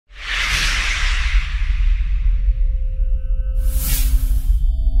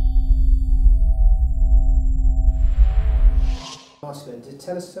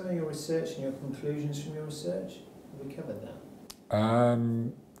tell us some of your research and your conclusions from your research? Have we covered that?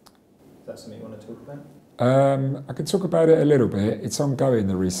 Is that something you want to talk about? I can talk about it a little bit. It's ongoing,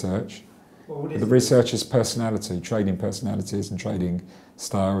 the research. Well, what is the research is personality, trading personalities and trading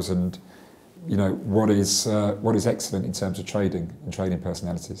styles, and what is excellent in terms of trading and trading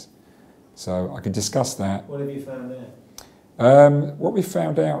personalities. So I can discuss that. What have you found there? What we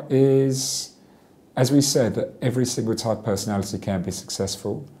found out is, as we said, that every single type of personality can be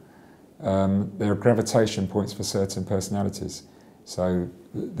successful. There are gravitation points for certain personalities. So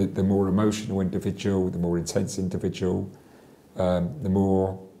the more emotional individual, the more intense individual, the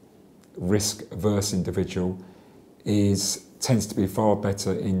more risk-averse individual tends to be far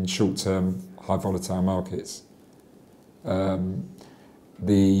better in short-term, high volatile markets. The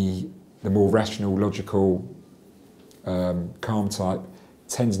more rational, logical, calm type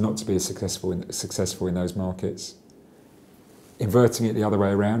tends not to be as successful in those markets. Inverting it the other way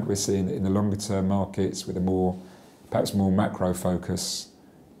around, we're seeing in the longer term markets with a perhaps more macro focus,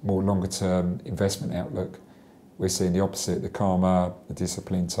 more longer term investment outlook, we're seeing the opposite, the calmer, the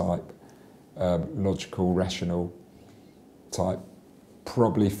disciplined type, logical, rational type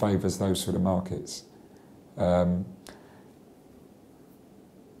probably favours those sort of markets.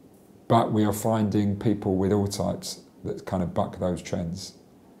 But we are finding people with all types that kind of buck those trends.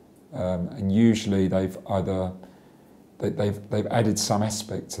 And usually they've added some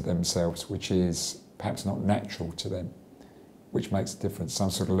aspect to themselves which is perhaps not natural to them, which makes a difference.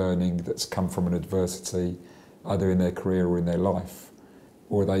 Some sort of learning that's come from an adversity, either in their career or in their life,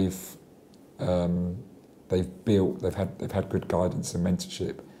 or they've had good guidance and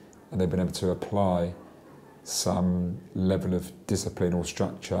mentorship, and they've been able to apply some level of discipline or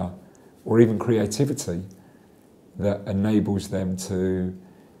structure, or even creativity that enables them to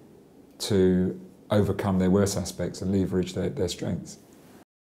overcome their worst aspects and leverage their strengths.